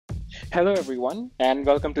Hello everyone and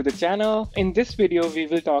welcome to the channel. In this video we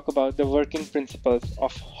will talk about the working principles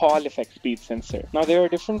of Hall effect speed sensor. Now there are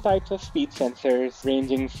different types of speed sensors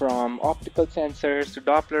ranging from optical sensors to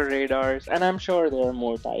Doppler radars, and I'm sure there are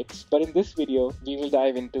more types, but in this video we will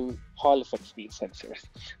dive into Hall effect speed sensors.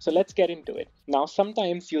 So let's get into it. Now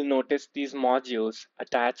sometimes you'll notice these modules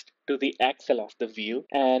attached to the axle of the wheel,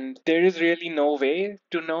 and there is really no way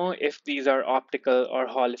to know if these are optical or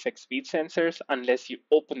Hall effect speed sensors unless you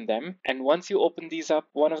open them. And once you open these up,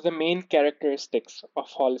 one of the main characteristics of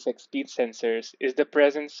Hall effect speed sensors is the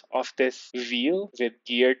presence of this wheel with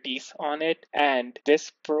gear teeth on it and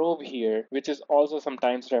this probe here, which is also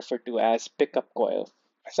sometimes referred to as pickup coil.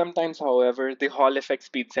 Sometimes, however, the Hall effect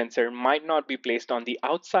speed sensor might not be placed on the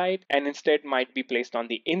outside and instead might be placed on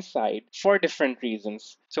the inside for different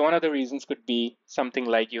reasons. So one of the reasons could be something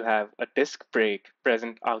like you have a disc brake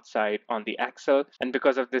present outside on the axle, and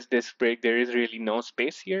because of this disc brake there is really no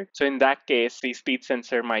space here. So in that case, the speed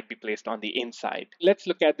sensor might be placed on the inside. Let's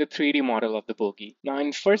look at the 3D model of the bogie. Now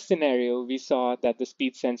in first scenario, we saw that the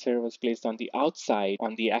speed sensor was placed on the outside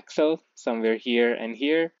on the axle, somewhere here and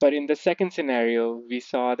here. But in the second scenario, we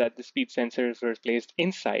saw that the speed sensors were placed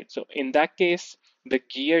inside. So in that case, the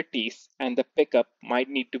gear teeth and the pickup might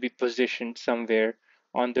need to be positioned somewhere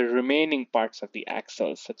on the remaining parts of the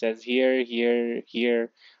axle, such as here, here,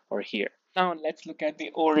 here, or here. Now let's look at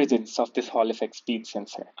the origins of this Hall effect speed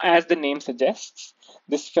sensor. As the name suggests,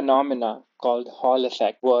 this phenomena called Hall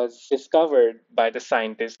effect was discovered by the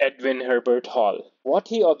scientist Edwin Herbert Hall. What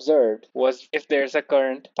he observed was if there's a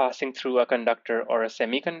current passing through a conductor or a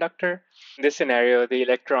semiconductor, in this scenario, the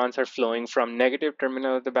electrons are flowing from negative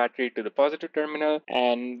terminal of the battery to the positive terminal,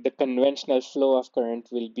 and the conventional flow of current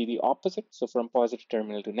will be the opposite, so from positive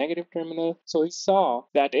terminal to negative terminal. So he saw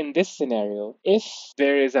that in this scenario, if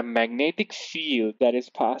there is a magnetic field that is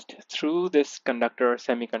passed through this conductor or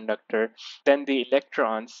semiconductor, then the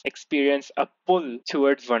electrons experience a pull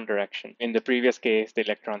towards one direction. In the previous case, the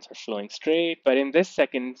electrons are flowing straight, but in this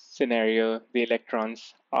second scenario, the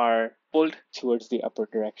electrons are pulled towards the upper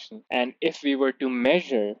direction. And if we were to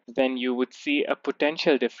measure, then you would see a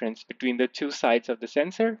potential difference between the two sides of the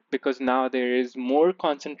sensor, because now there is more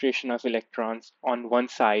concentration of electrons on one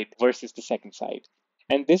side versus the second side.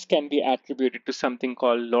 And this can be attributed to something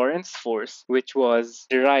called Lorentz force, which was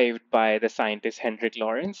derived by the scientist Hendrik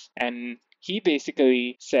Lorentz. And he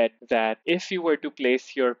basically said that if you were to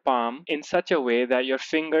place your palm in such a way that your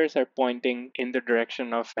fingers are pointing in the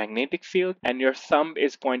direction of magnetic field and your thumb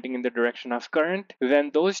is pointing in the direction of current, then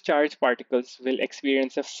those charged particles will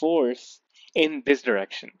experience a force in this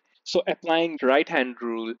direction. So applying right hand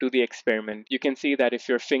rule to the experiment, you can see that if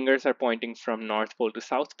your fingers are pointing from North Pole to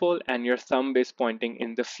South Pole and your thumb is pointing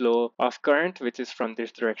in the flow of current, which is from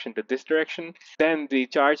this direction to this direction, then the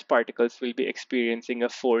charged particles will be experiencing a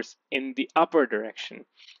force in the upper direction.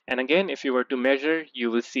 And again, if you were to measure,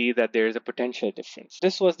 you will see that there is a potential difference.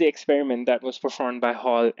 This was the experiment that was performed by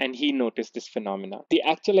Hall, and he noticed this phenomena. The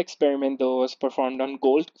actual experiment, though, was performed on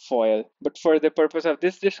gold foil, but for the purpose of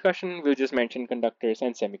this discussion, we'll just mention conductors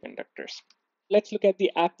and semiconductors. Let's look at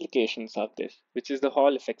the applications of this, which is the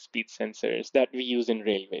Hall effect speed sensors that we use in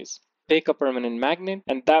railways. Take a permanent magnet,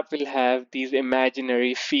 and that will have these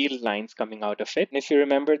imaginary field lines coming out of it. And if you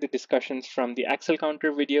remember the discussions from the axle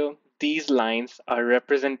counter video, these lines are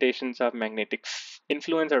representations of magnetic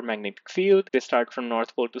influence or magnetic field. They start from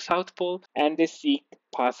North Pole to South Pole, and they seek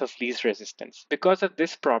path of least resistance. Because of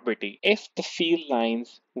this property, if the field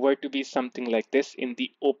lines were to be something like this in the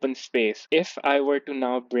open space, if I were to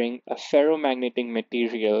now bring a ferromagnetic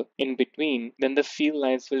material in between, then the field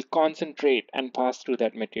lines will concentrate and pass through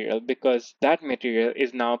that material, because that material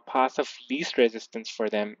is now path of least resistance for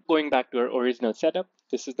them. Going back to our original setup,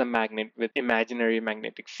 this is the magnet with imaginary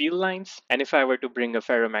magnetic field lines. And if I were to bring a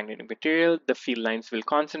ferromagnetic material, the field lines will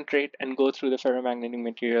concentrate and go through the ferromagnetic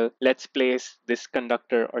material. Let's place this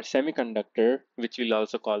conductor or semiconductor, which we'll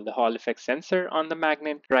also call the Hall effect sensor, on the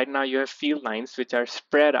magnet. Right now you have field lines which are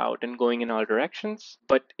spread out and going in all directions.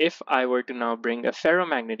 But if I were to now bring a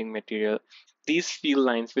ferromagnetic material, these field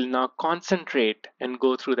lines will now concentrate and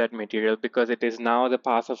go through that material, because it is now the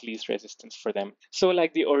path of least resistance for them. So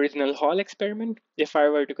like the original Hall experiment, if I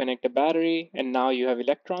were to connect a battery and now you have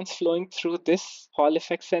electrons flowing through this Hall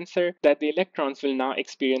effect sensor, that the electrons will now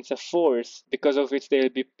experience a force because of which they will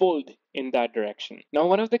be pulled in that direction. Now,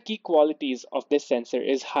 one of the key qualities of this sensor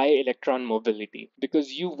is high electron mobility,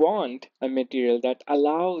 because you want a material that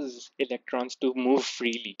allows electrons to move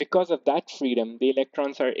freely. Because of that freedom, the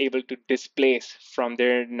electrons are able to displace from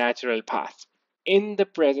their natural path. In the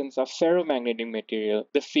presence of ferromagnetic material,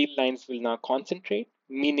 the field lines will now concentrate,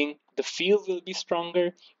 meaning the the field will be stronger,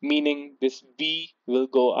 meaning this V will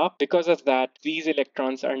go up. Because of that, these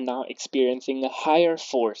electrons are now experiencing a higher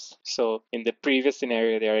force. So in the previous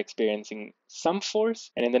scenario, they are experiencing some force,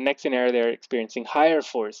 and in the next scenario, they are experiencing higher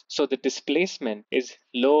force. So the displacement is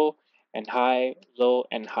low and high, low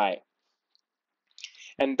and high.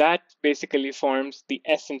 And that basically forms the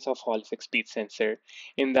essence of Hall effect speed sensor,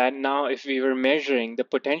 in that now if we were measuring the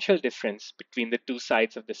potential difference between the two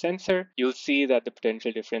sides of the sensor, you'll see that the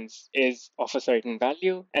potential difference is of a certain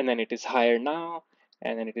value, and then it is higher now,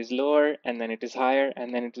 and then it is lower, and then it is higher,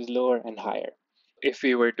 and then it is lower and higher. If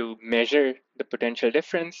we were to measure the potential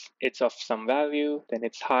difference, it's of some value, then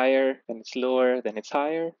it's higher, then it's lower, then it's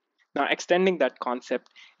higher. Now, extending that concept,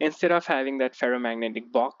 instead of having that ferromagnetic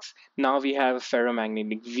box, now we have a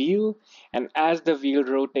ferromagnetic wheel. And as the wheel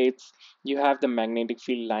rotates, you have the magnetic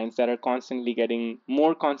field lines that are constantly getting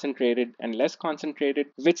more concentrated and less concentrated,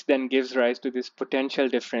 which then gives rise to this potential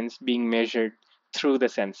difference being measured through the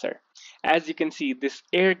sensor. As you can see, this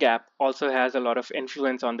air gap also has a lot of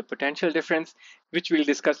influence on the potential difference, which we'll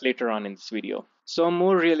discuss later on in this video. So a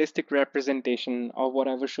more realistic representation of what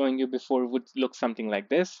I was showing you before would look something like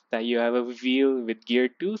this, that you have a wheel with gear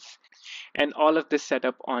tooth, and all of this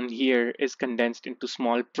setup on here is condensed into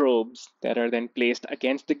small probes that are then placed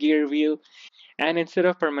against the gear wheel. And instead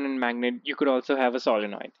of permanent magnet, you could also have a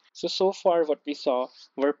solenoid. So far what we saw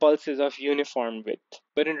were pulses of uniform width.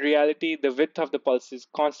 But in reality, the width of the pulses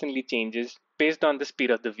constantly changes based on the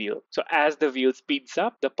speed of the wheel. So as the wheel speeds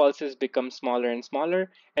up, the pulses become smaller and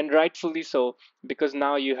smaller, and rightfully so, because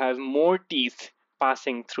now you have more teeth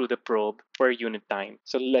passing through the probe per unit time.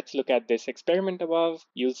 So let's look at this experiment above.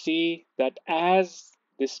 You'll see that as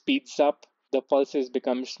this speeds up, the pulses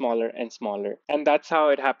become smaller and smaller. And that's how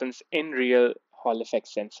it happens in real Hall effect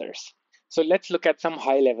sensors. So let's look at some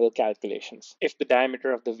high-level calculations. If the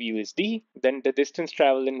diameter of the wheel is d, then the distance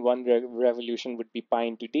traveled in one revolution would be pi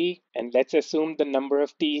into d. And let's assume the number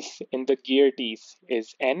of teeth in the gear teeth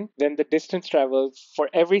is n. Then the distance traveled for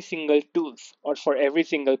every single tooth or for every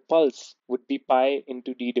single pulse would be pi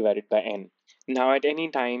into d divided by n. Now at any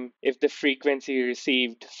time, if the frequency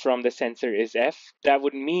received from the sensor is f, that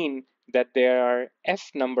would mean that there are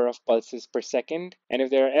f number of pulses per second. And if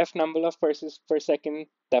there are f number of pulses per second,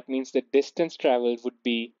 that means the distance traveled would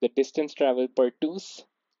be the distance traveled per tooth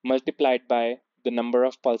multiplied by the number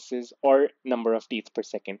of pulses or number of teeth per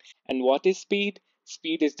second. And what is speed?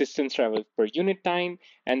 Speed is distance traveled per unit time,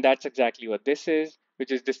 and that's exactly what this is,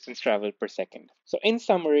 which is distance traveled per second. So in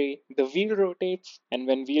summary, the wheel rotates, and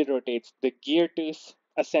when wheel rotates, the gear tooth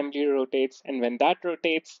assembly rotates, and when that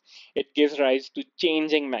rotates, it gives rise to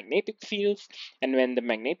changing magnetic fields, and when the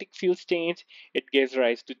magnetic fields change, it gives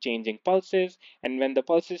rise to changing pulses, and when the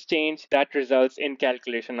pulses change, that results in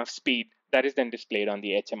calculation of speed that is then displayed on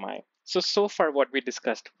the HMI. So far what we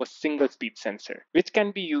discussed was single speed sensor, which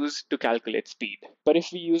can be used to calculate speed. But if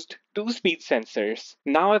we used two speed sensors,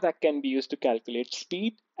 now that can be used to calculate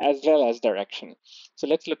speed as well as direction. So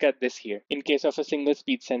let's look at this here. In case of a single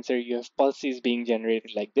speed sensor, you have pulses being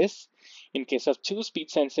generated like this. In case of two speed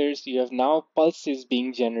sensors, you have now pulses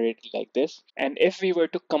being generated like this. And if we were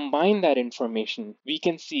to combine that information, we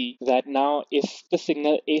can see that now if the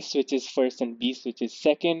signal A switches first and B switches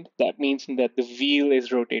second, that means that the wheel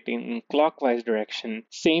is rotating in clockwise direction.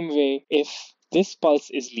 Same way, if this pulse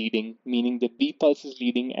is leading, meaning the B pulse is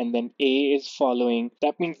leading and then A is following,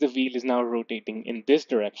 that means the wheel is now rotating in this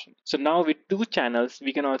direction. So now with two channels,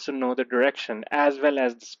 we can also know the direction as well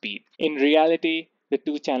as the speed. In reality, the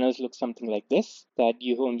two channels look something like this, that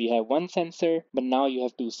you only have one sensor, but now you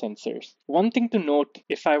have two sensors. One thing to note,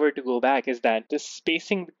 if I were to go back, is that the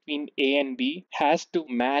spacing between A and B has to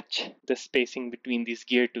match the spacing between these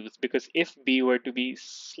gear tooths, because if B were to be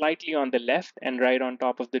slightly on the left and right on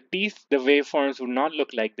top of the teeth, the waveforms would not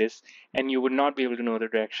look like this, and you would not be able to know the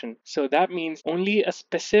direction. So that means only a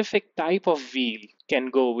specific type of wheel can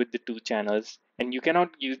go with the two channels, and you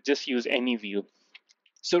cannot just use any wheel.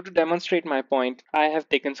 So to demonstrate my point, I have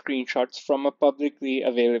taken screenshots from a publicly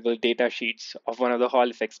available datasheets of one of the Hall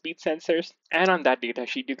effect speed sensors. And on that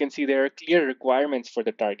datasheet, you can see there are clear requirements for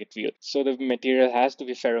the target wheel. So the material has to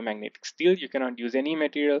be ferromagnetic steel. You cannot use any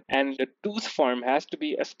material. And the tooth form has to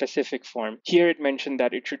be a specific form. Here it mentioned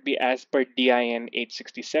that it should be as per DIN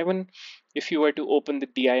 867. If you were to open the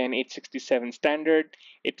DIN 867 standard,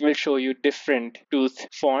 it will show you different tooth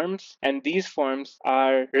forms, and these forms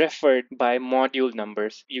are referred by module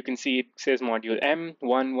numbers. You can see it says module M,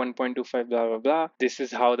 1, 1.25, blah, blah, blah. This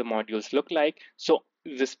is how the modules look like. So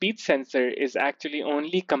the speed sensor is actually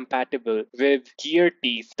only compatible with gear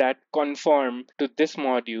teeth that conform to this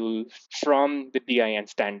module from the DIN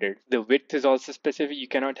standard. The width is also specific. You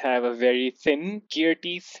cannot have a very thin gear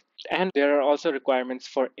teeth. And there are also requirements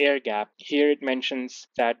for air gap. Here it mentions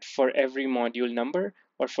that for every module number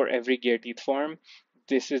or for every gear teeth form,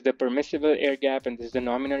 this is the permissible air gap and this is the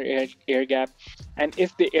nominal air gap. And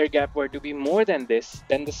if the air gap were to be more than this,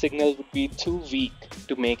 then the signal would be too weak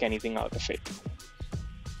to make anything out of it.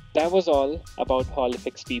 That was all about Hall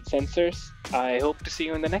effect speed sensors. I hope to see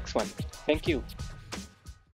you in the next one. Thank you.